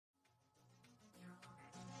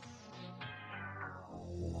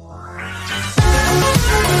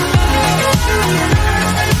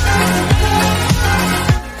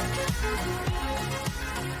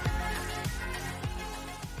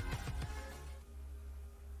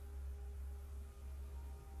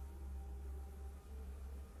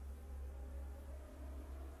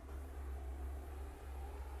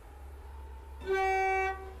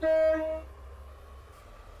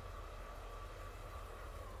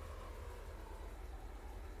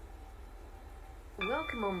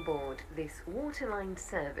Welcome on board this waterline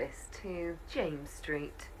service to James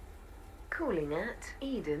Street. Calling at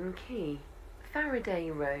Eden Quay,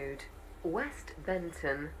 Faraday Road, West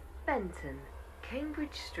Benton, Benton,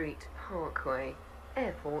 Cambridge Street Parkway,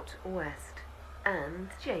 Airport West, and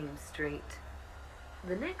James Street.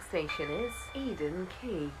 The next station is Eden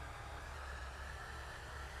Quay.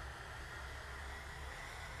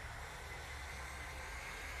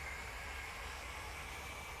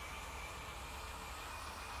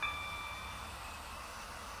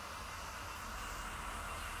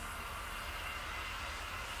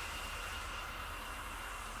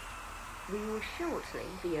 We will shortly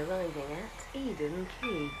be arriving at Eden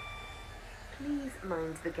Quay. Please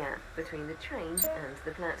mind the gap between the train and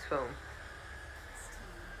the platform.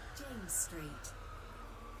 James Street.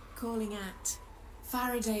 Calling at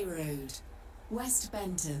Faraday Road, West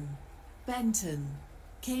Benton, Benton,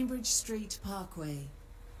 Cambridge Street Parkway,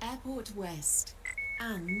 Airport West,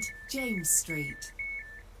 and James Street.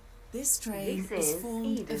 This train is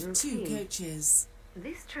formed of two coaches.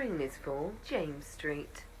 This train is for James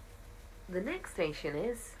Street. The next station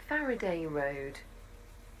is Faraday Road.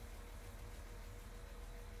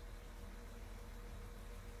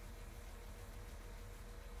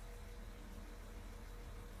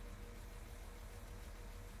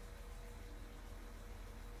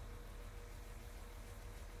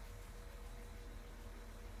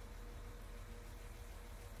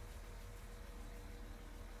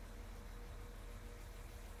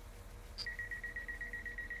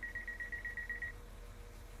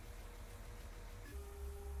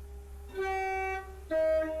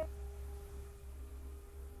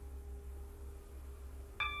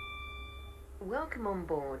 Welcome on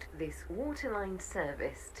board this waterline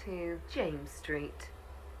service to James Street.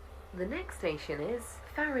 The next station is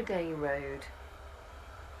Faraday Road.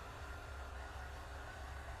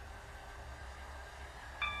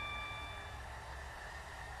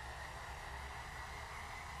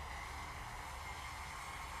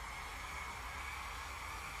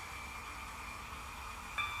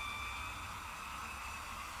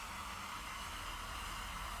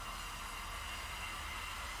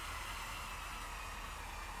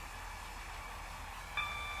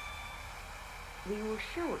 We will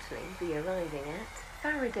shortly be arriving at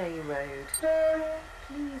Faraday Road.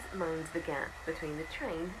 Please mind the gap between the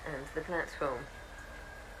train and the platform.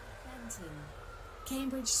 Benton,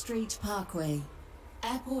 Cambridge Street Parkway,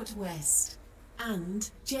 Airport West, and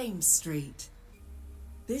James Street.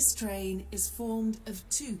 This train is formed of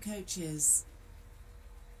two coaches.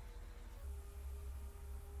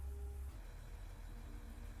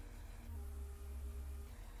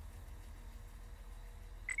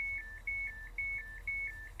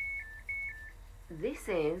 This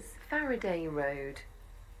is Faraday Road.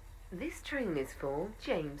 This train is for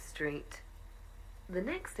James Street. The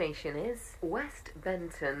next station is West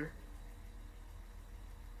Benton.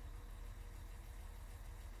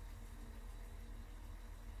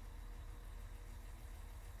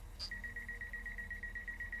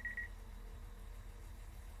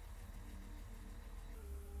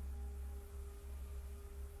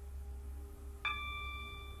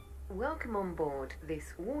 Welcome on board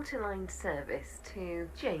this waterline service to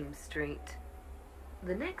James Street.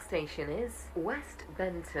 The next station is West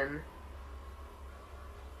Benton.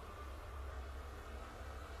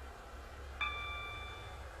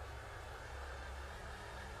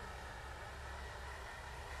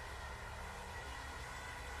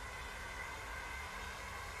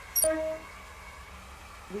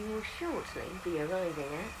 We will shortly be arriving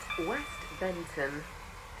at West Benton.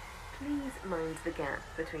 Please mind the gap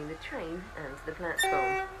between the train and the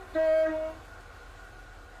platform.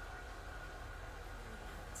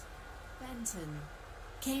 Benton,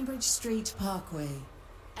 Cambridge Street Parkway,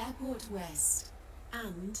 Airport West,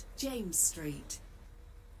 and James Street.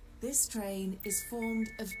 This train is formed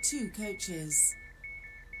of two coaches.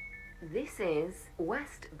 This is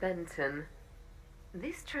West Benton.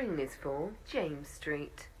 This train is for James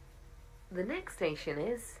Street. The next station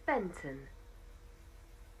is Benton.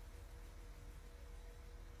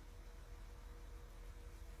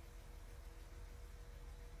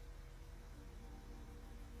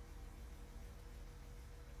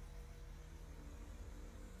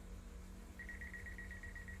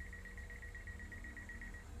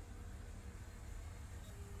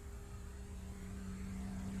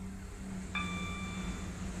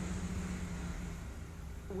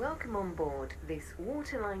 Welcome on board this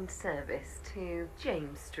waterline service to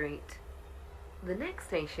James Street. The next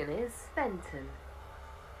station is Benton.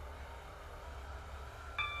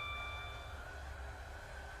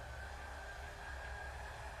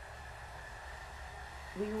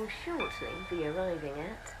 We will shortly be arriving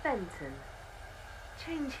at Benton.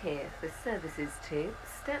 Change here for services to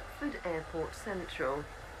Stepford Airport Central,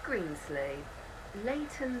 Greenslade,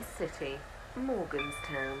 Leighton City,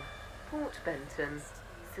 Morganstown, Port Benton,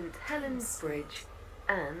 St Helens Bridge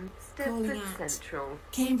and Stepford Central.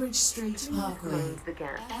 Cambridge Street Please Parkway, mind the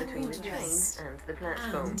gap between the train West and the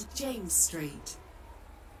platform. and James Street.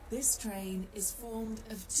 This train is formed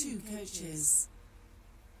of two coaches.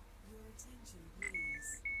 Your attention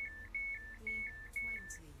please.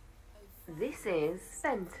 The 20:04 This is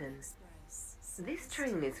Benton. Express This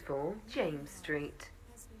train is for James Street.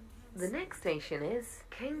 has been The cancelled. next station is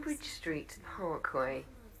Cambridge Street Parkway.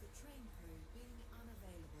 Member of the train crew being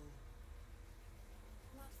unavailable.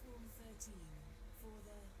 Platform 13 for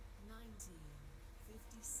the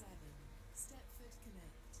 19:57 Stepford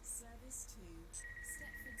Connect service to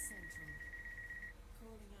Stepford Central.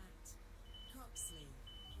 Calling at Coxley,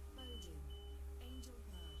 Bowden, Angel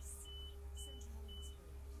Pass, St Helens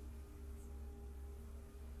Bridge.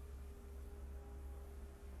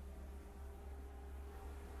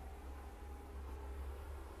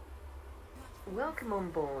 Welcome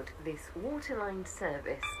on board this waterline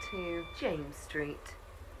service to James Street.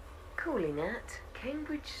 Calling at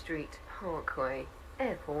Cambridge Street Parkway,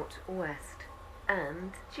 Airport West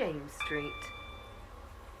and James Street.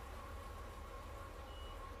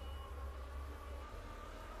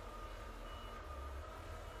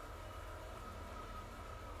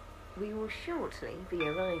 We will shortly be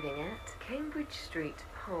arriving at Cambridge Street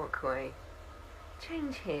Parkway.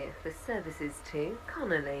 Change here for services to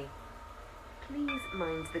Connolly. Please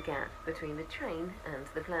mind the gap between the train and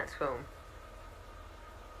the platform.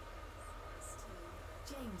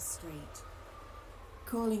 To James Street.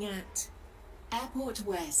 Calling at Airport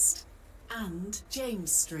West and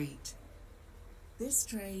James Street. This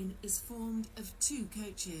train is formed of two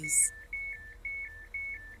coaches.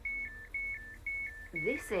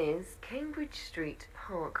 This is Cambridge Street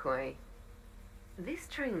Parkway. This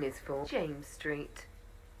train is for James Street.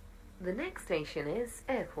 The next station is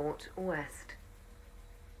Airport West.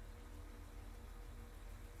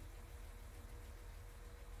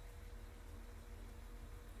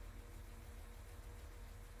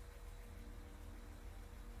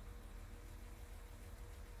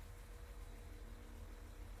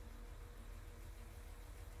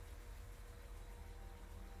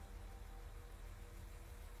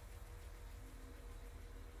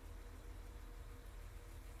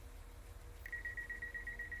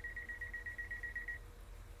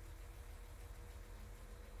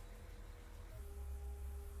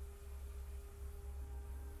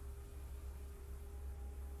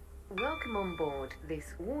 Welcome on board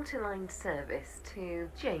this waterline service to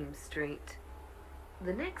James Street.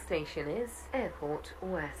 The next station is Airport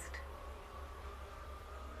West.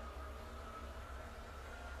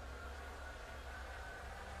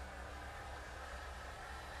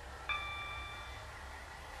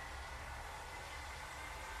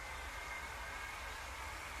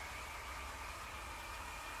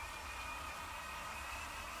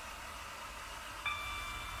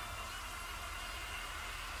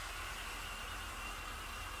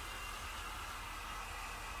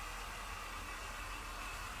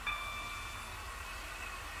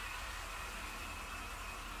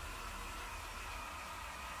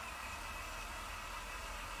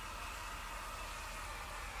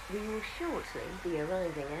 We will shortly be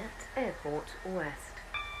arriving at Airport West.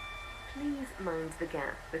 Please mind the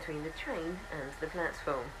gap between the train and the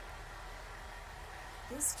platform.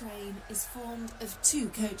 This train is formed of two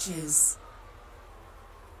coaches.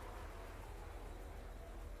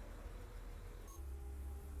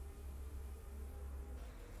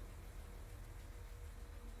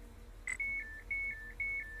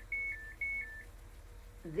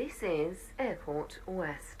 This is Airport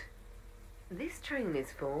West. This train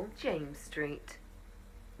is for James Street.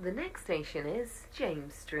 The next station is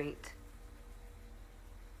James Street.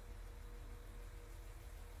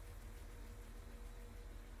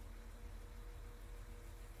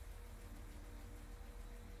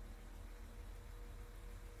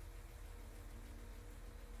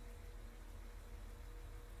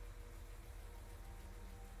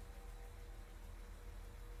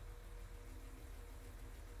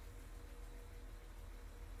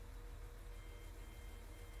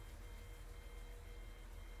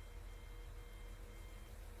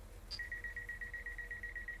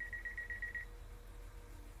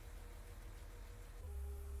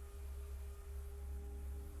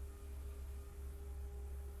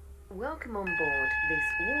 Welcome on board this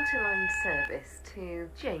waterline service to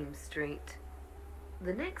James Street.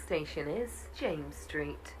 The next station is James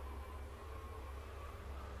Street.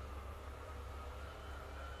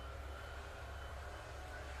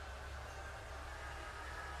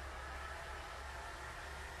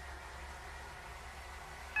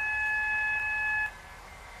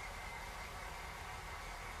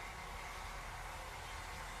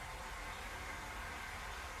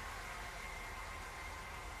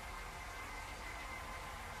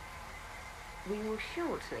 We will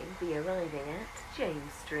shortly be arriving at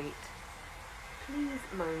James Street. Please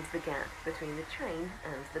mind the gap between the train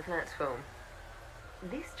and the platform.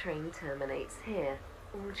 This train terminates here.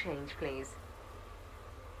 All change, please.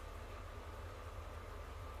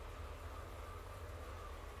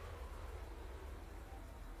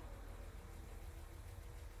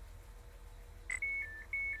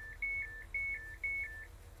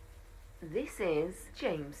 This is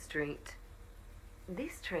James Street.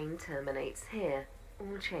 This train terminates here.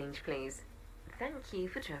 All change, please. Thank you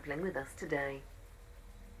for travelling with us today.